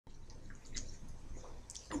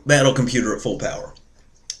Battle computer at full power.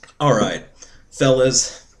 Alright,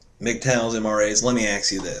 fellas, MGTOWs, MRAs, let me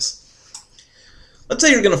ask you this. Let's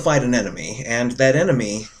say you're going to fight an enemy, and that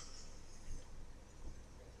enemy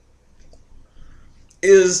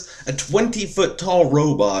is a 20-foot tall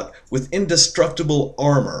robot with indestructible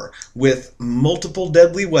armor, with multiple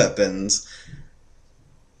deadly weapons,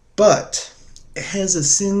 but it has a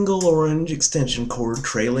single orange extension cord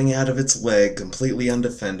trailing out of its leg, completely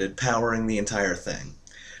undefended, powering the entire thing.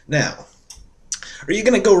 Now, are you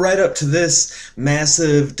going to go right up to this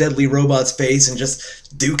massive, deadly robot's face and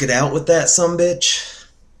just duke it out with that sumbitch?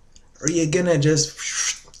 Or are you going to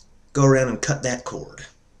just go around and cut that cord?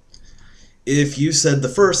 If you said the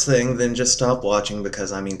first thing, then just stop watching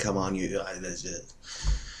because, I mean, come on, that's it.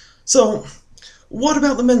 So, what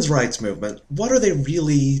about the men's rights movement? What are they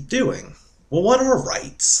really doing? Well, what are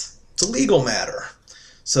rights? It's a legal matter.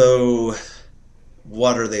 So,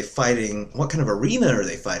 what are they fighting? What kind of arena are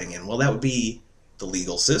they fighting in? Well, that would be the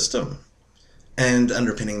legal system. And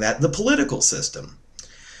underpinning that, the political system.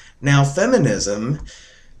 Now, feminism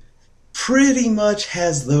pretty much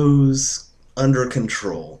has those under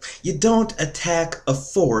control. You don't attack a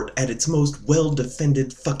fort at its most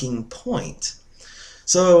well-defended fucking point.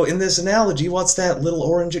 So, in this analogy, what's that little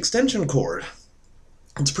orange extension cord?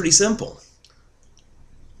 It's pretty simple.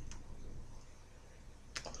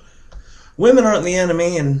 Women aren't the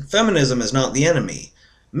enemy, and feminism is not the enemy.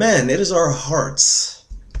 Men, it is our hearts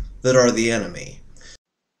that are the enemy.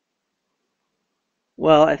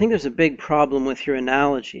 Well, I think there's a big problem with your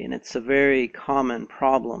analogy, and it's a very common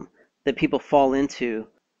problem that people fall into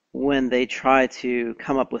when they try to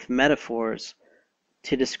come up with metaphors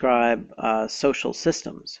to describe social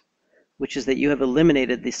systems, which is that you have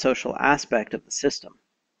eliminated the social aspect of the system.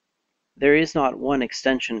 There is not one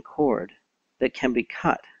extension cord that can be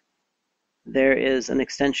cut. There is an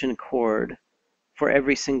extension cord for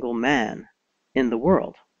every single man in the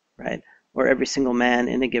world, right? Or every single man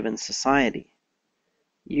in a given society.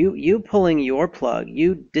 You pulling your plug,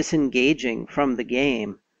 you disengaging from the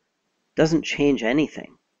game doesn't change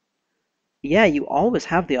anything. Yeah, you always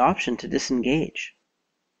have the option to disengage.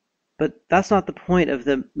 But that's not the point of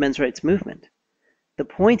the men's rights movement. The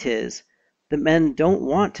point is that men don't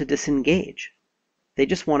want to disengage. They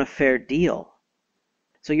just want a fair deal.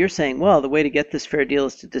 So you're saying, well, the way to get this fair deal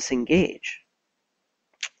is to disengage.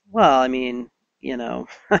 Well, I mean,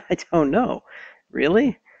 I don't know.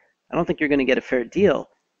 Really? I don't think you're going to get a fair deal.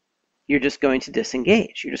 You're just going to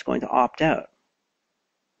disengage. You're just going to opt out.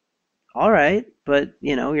 All right, but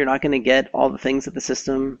you're not going to get all the things that the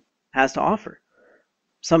system has to offer.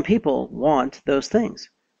 Some people want those things.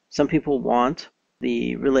 Some people want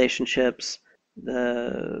the relationships,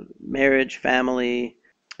 the marriage, family,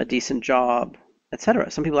 a decent job,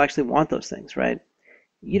 etc. Some people actually want those things, right?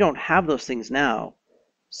 You don't have those things now.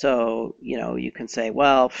 So, you can say,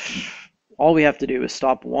 well, all we have to do is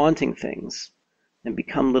stop wanting things and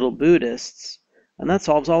become little Buddhists, and that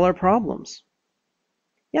solves all our problems.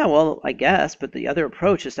 Yeah, well, I guess, but the other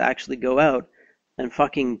approach is to actually go out and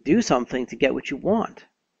fucking do something to get what you want,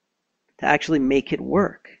 to actually make it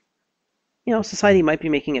work. Society might be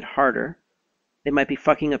making it harder. They might be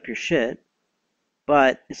fucking up your shit,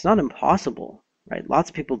 but it's not impossible, right? Lots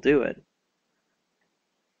of people do it.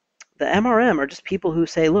 The MRM are just people who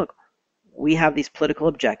say, look, we have these political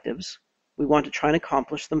objectives. We want to try and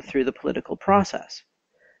accomplish them through the political process.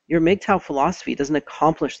 Your MGTOW philosophy doesn't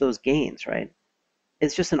accomplish those gains, right?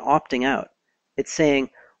 It's just an opting out. It's saying,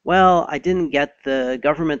 well, I didn't get the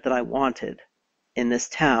government that I wanted in this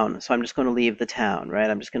town, so I'm just going to leave the town, right?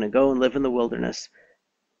 I'm just going to go and live in the wilderness.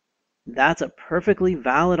 That's a perfectly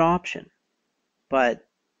valid option. But,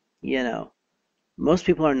 most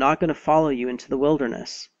people are not going to follow you into the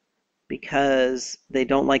wilderness because they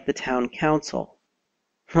don't like the town council.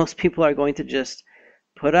 Most people are going to just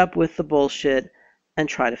put up with the bullshit and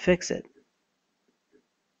try to fix it.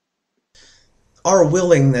 Our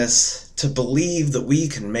willingness to believe that we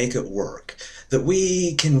can make it work, that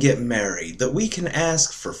we can get married, that we can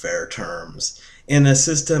ask for fair terms in a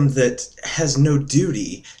system that has no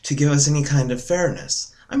duty to give us any kind of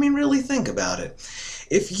fairness. I mean, really think about it.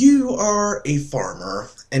 If you are a farmer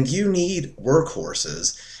and you need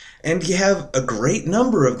workhorses, and you have a great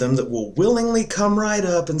number of them that will willingly come right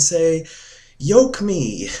up and say, yoke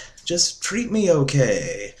me, just treat me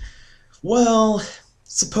okay. Well,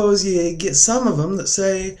 suppose you get some of them that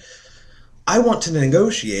say, I want to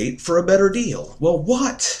negotiate for a better deal. Well,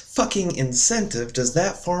 what fucking incentive does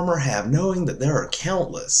that farmer have knowing that there are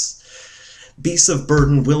countless beasts of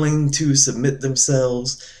burden willing to submit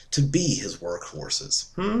themselves to be his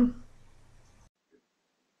workhorses?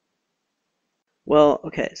 Well,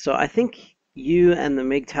 okay, so I think you and the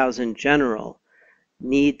MGTOWs in general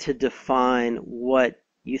need to define what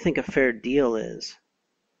you think a fair deal is,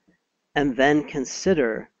 and then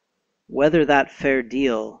consider whether that fair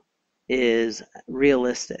deal is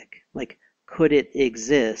realistic. Like, could it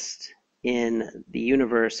exist in the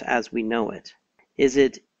universe as we know it? Is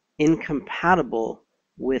it incompatible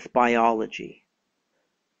with biology?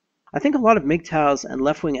 I think a lot of MGTOWs and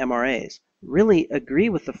left-wing MRAs really agree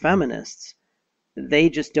with the feminists. They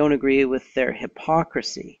just don't agree with their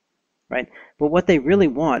hypocrisy, right? But what they really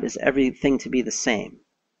want is everything to be the same.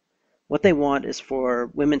 What they want is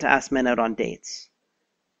for women to ask men out on dates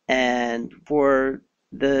and for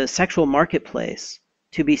the sexual marketplace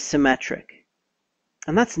to be symmetric.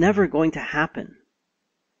 And that's never going to happen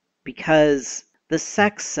because the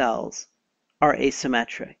sex cells are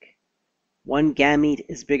asymmetric. One gamete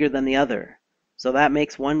is bigger than the other, so that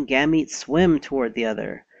makes one gamete swim toward the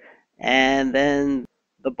other. And then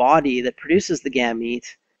the body that produces the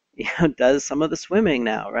gamete, does some of the swimming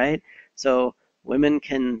now, right? So women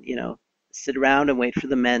can, sit around and wait for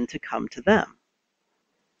the men to come to them.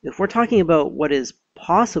 If we're talking about what is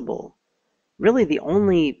possible, really the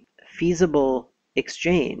only feasible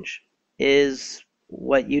exchange is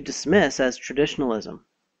what you dismiss as traditionalism.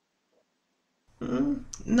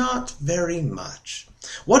 Not very much.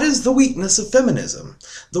 What is the weakness of feminism?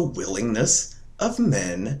 The willingness of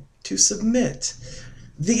men to submit.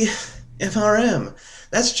 The FRM,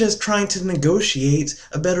 that's just trying to negotiate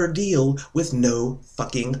a better deal with no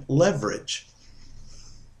fucking leverage.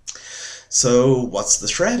 So, what's the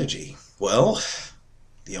strategy? Well,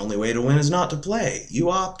 the only way to win is not to play. You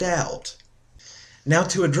opt out. Now,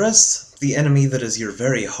 to address the enemy that is your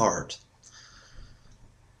very heart,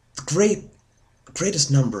 the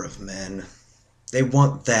greatest number of men, they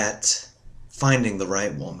want that finding the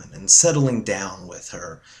right woman and settling down with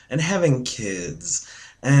her and having kids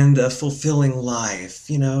and a fulfilling life,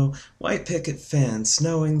 white picket fence,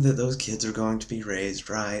 knowing that those kids are going to be raised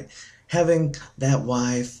right, having that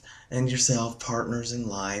wife and yourself partners in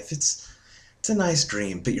life. It's a nice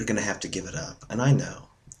dream, but you're going to have to give it up. And I know,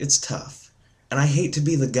 it's tough. And I hate to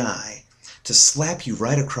be the guy to slap you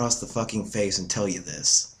right across the fucking face and tell you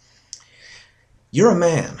this. You're a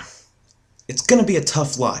man. It's going to be a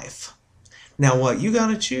tough life. Now, what you got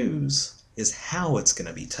to choose is how it's going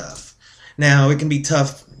to be tough. Now, it can be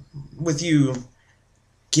tough with you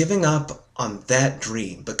giving up on that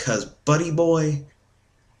dream because, buddy boy,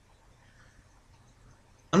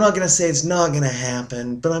 I'm not going to say it's not going to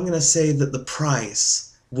happen, but I'm going to say that the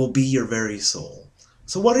price will be your very soul.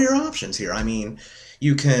 So what are your options here? I mean,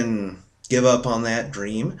 you can give up on that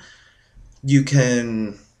dream. You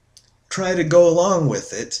can try to go along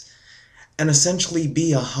with it and essentially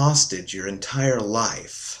be a hostage your entire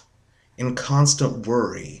life in constant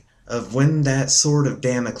worry of when that sword of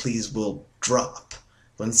Damocles will drop,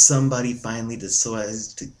 when somebody finally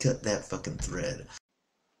decides to cut that fucking thread.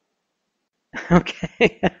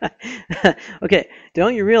 Okay. Okay,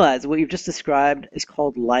 don't you realize what you've just described is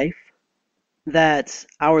called life? That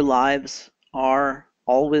our lives are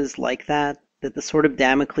always like that? That the sword of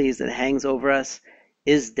Damocles that hangs over us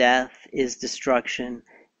is death, is destruction,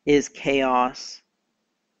 is chaos,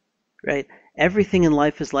 right? Everything in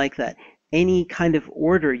life is like that. Any kind of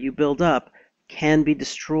order you build up can be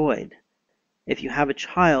destroyed. If you have a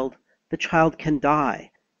child, the child can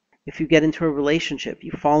die. If you get into a relationship,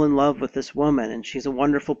 you fall in love with this woman and she's a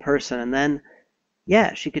wonderful person, and then,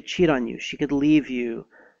 yeah, she could cheat on you, she could leave you,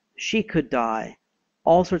 she could die.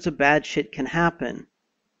 All sorts of bad shit can happen.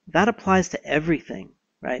 That applies to everything,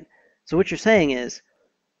 right? So what you're saying is,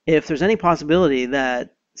 if there's any possibility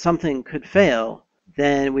that something could fail,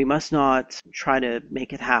 then we must not try to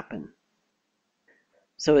make it happen.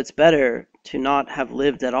 So it's better to not have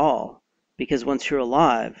lived at all, because once you're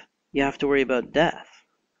alive, you have to worry about death.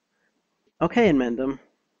 Okay, Inmendum.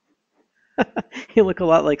 You look a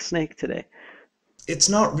lot like Snake today. It's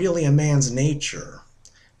not really a man's nature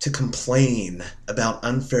to complain about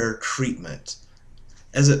unfair treatment,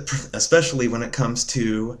 especially when it comes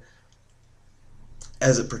to,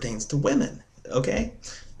 as it pertains to women, okay?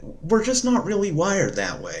 We're just not really wired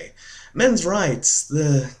that way. Men's rights,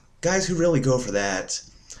 the guys who really go for that,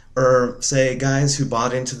 are, say, guys who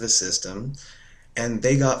bought into the system and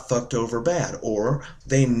they got fucked over bad, or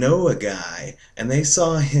they know a guy and they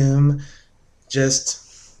saw him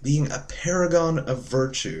just being a paragon of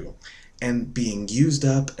virtue and being used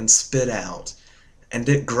up and spit out, and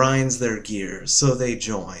it grinds their gears, so they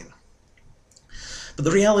join. But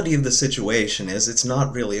the reality of the situation is it's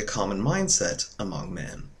not really a common mindset among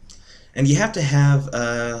men. And you have to have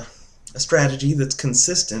a strategy that's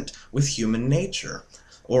consistent with human nature.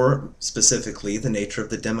 or specifically the nature of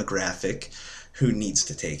the demographic who needs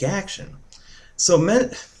to take action. So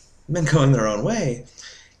men going their own way,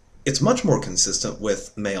 it's much more consistent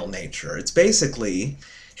with male nature. It's basically,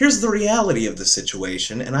 here's the reality of the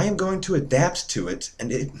situation, and I am going to adapt to it and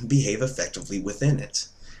behave effectively within it.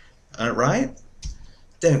 Alright?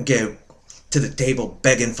 Don't go to the table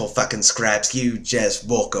begging for fucking scraps, you just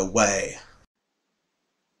walk away.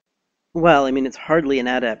 Well, I mean, it's hardly an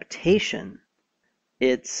adaptation.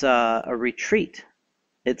 It's a retreat.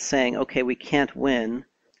 It's saying, okay, we can't win,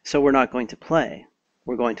 so we're not going to play.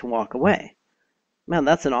 We're going to walk away. Man,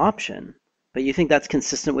 that's an option. But you think that's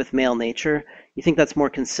consistent with male nature? You think that's more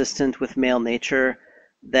consistent with male nature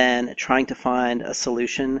than trying to find a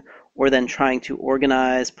solution or than trying to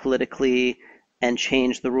organize politically and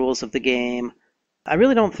change the rules of the game? I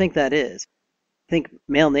really don't think that is. I think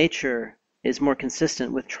male nature is more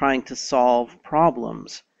consistent with trying to solve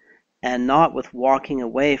problems and not with walking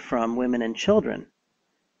away from women and children.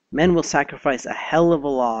 Men will sacrifice a hell of a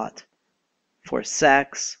lot for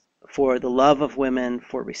sex, for the love of women,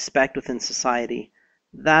 for respect within society.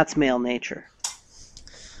 That's male nature.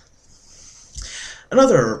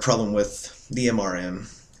 Another problem with the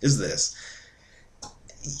MRM is this.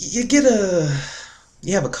 You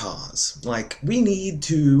have a cause. Like, we need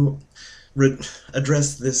to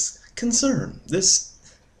address this concern, this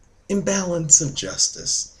imbalance of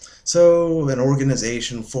justice. So an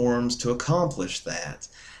organization forms to accomplish that.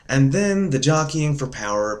 And then the jockeying for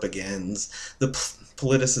power begins, the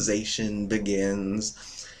politicization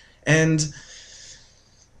begins, and,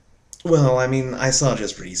 well, I mean, I saw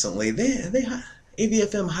just recently,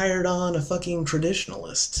 AVFM hired on a fucking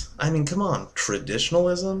traditionalist. I mean, come on,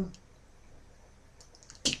 traditionalism?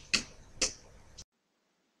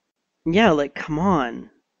 Yeah, like, come on.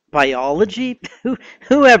 Biology?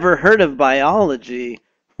 Who ever heard of biology?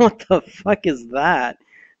 What the fuck is that?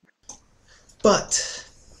 But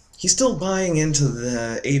he's still buying into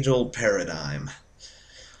the age-old paradigm.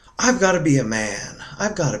 I've got to be a man.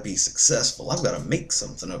 I've got to be successful. I've got to make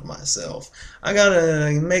something of myself. I got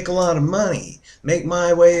to make a lot of money, make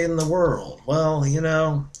my way in the world. Well, you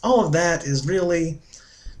know, all of that is really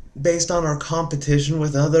based on our competition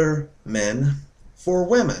with other men for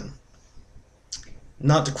women.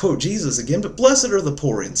 Not to quote Jesus again, but blessed are the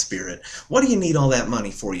poor in spirit. What do you need all that money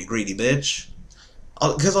for, you greedy bitch?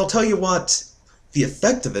 Because I'll tell you what the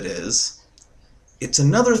effect of it is. It's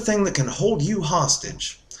another thing that can hold you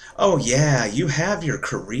hostage. Oh yeah, you have your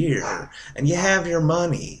career, and you have your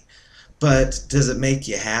money, but does it make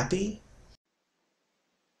you happy?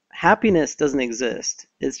 Happiness doesn't exist.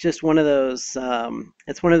 It's just one of those,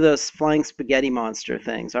 it's one of those flying spaghetti monster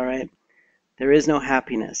things, all right? There is no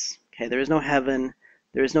happiness, okay? There is no heaven,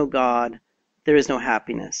 there is no God, there is no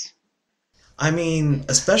happiness. I mean,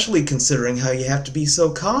 especially considering how you have to be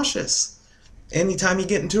so cautious anytime you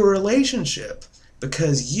get into a relationship.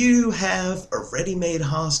 Because you have a ready-made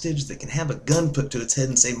hostage that can have a gun put to its head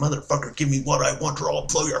and say, motherfucker, give me what I want or I'll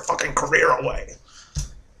blow your fucking career away.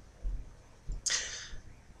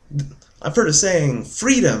 I've heard a saying,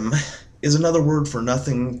 freedom is another word for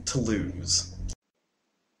nothing to lose.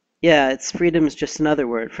 Yeah, it's freedom is just another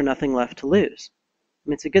word for nothing left to lose. I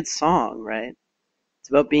mean, it's a good song, right? It's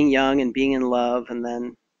about being young and being in love and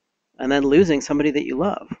then losing somebody that you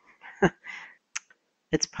love.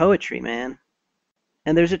 It's poetry, man.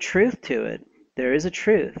 And there's a truth to it. There is a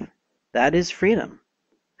truth. That is freedom.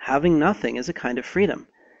 Having nothing is a kind of freedom.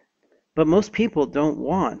 But most people don't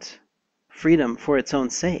want freedom for its own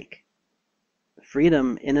sake.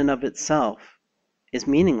 Freedom in and of itself is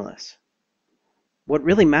meaningless. What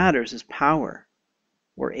really matters is power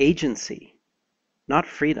or agency, not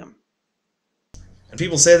freedom. And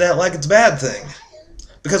people say that like it's a bad thing.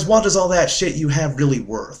 Because what is all that shit you have really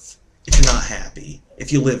worth if you're not happy,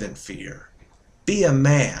 if you live in fear? Be a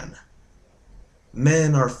man.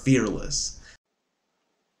 Men are fearless.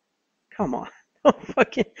 Come on.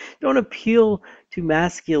 Don't appeal to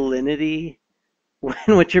masculinity when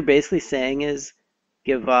what you're basically saying is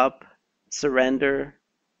give up, surrender,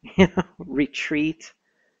 retreat.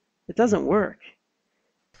 It doesn't work.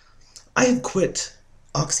 I have quit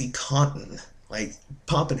OxyContin, like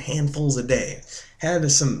popping handfuls a day. Had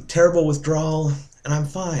some terrible withdrawal, and I'm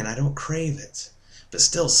fine. I don't crave it. But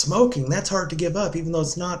still, smoking, that's hard to give up, even though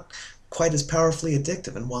it's not quite as powerfully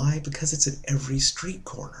addictive. And why? Because it's at every street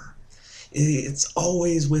corner. It's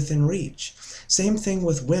always within reach. Same thing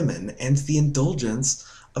with women and the indulgence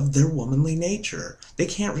of their womanly nature. They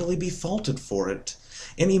can't really be faulted for it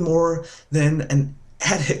any more than an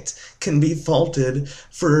addict can be faulted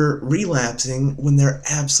for relapsing when they're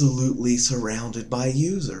absolutely surrounded by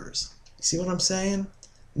users. You see what I'm saying?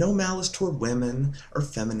 No malice toward women or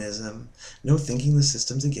feminism, no thinking the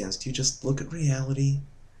system's against you, just look at reality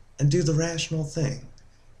and do the rational thing,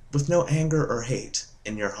 with no anger or hate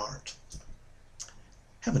in your heart.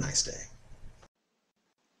 Have a nice day.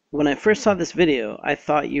 When I first saw this video, I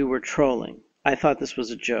thought you were trolling. I thought this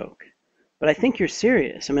was a joke. But I think you're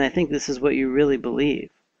serious. I mean, I think this is what you really believe.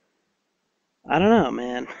 I don't know,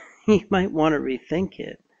 man. You might want to rethink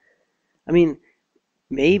it. I mean,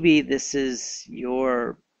 maybe this is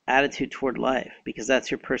your attitude toward life because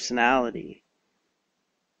that's your personality.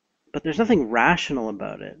 But there's nothing rational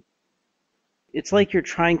about it. It's like you're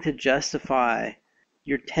trying to justify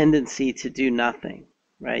your tendency to do nothing,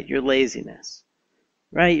 right? Your laziness,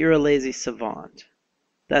 right? You're a lazy savant.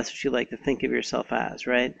 That's what you like to think of yourself as,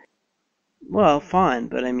 right? Well, fine,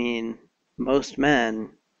 but I mean, most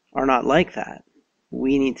men are not like that.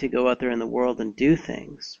 We need to go out there in the world and do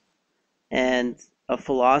things. And a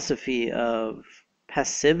philosophy of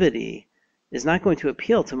passivity is not going to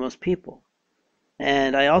appeal to most people.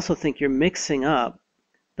 And I also think you're mixing up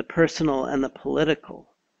the personal and the political.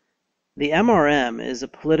 The MRM is a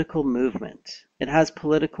political movement. It has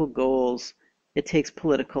political goals. It takes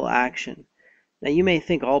political action. Now, you may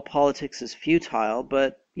think all politics is futile,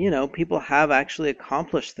 but, people have actually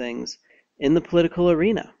accomplished things in the political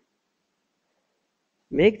arena.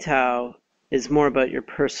 MGTOW is more about your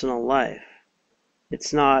personal life.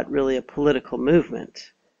 It's not really a political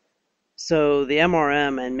movement. So the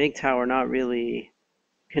MRM and MGTOW are not really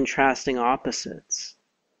contrasting opposites.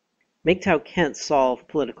 MGTOW can't solve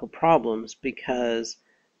political problems because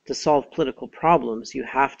to solve political problems, you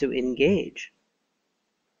have to engage.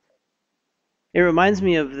 It reminds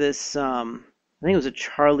me of this, I think it was a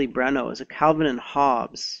Charlie Breno, it was a Calvin and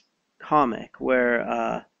Hobbes comic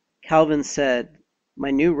where Calvin said, "My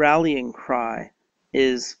new rallying cry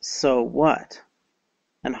is, 'So what?'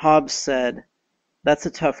 And Hobbes said, 'That's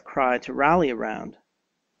a tough cry to rally around.'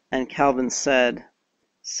 And Calvin said,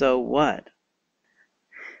 'So what?'"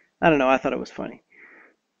 I don't know, I thought it was funny.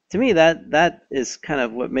 To me, that is kind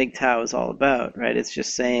of what MGTOW is all about, right? It's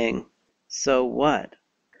just saying, so what?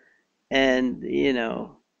 And,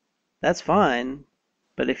 that's fine,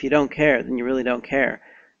 but if you don't care, then you really don't care.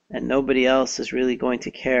 And nobody else is really going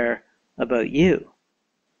to care about you,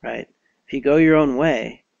 right? If you go your own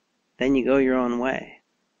way, then you go your own way.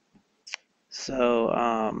 So,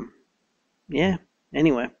 yeah,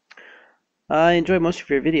 anyway. I enjoyed most of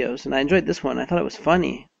your videos, and I enjoyed this one. I thought it was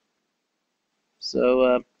funny.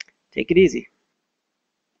 So, take it easy.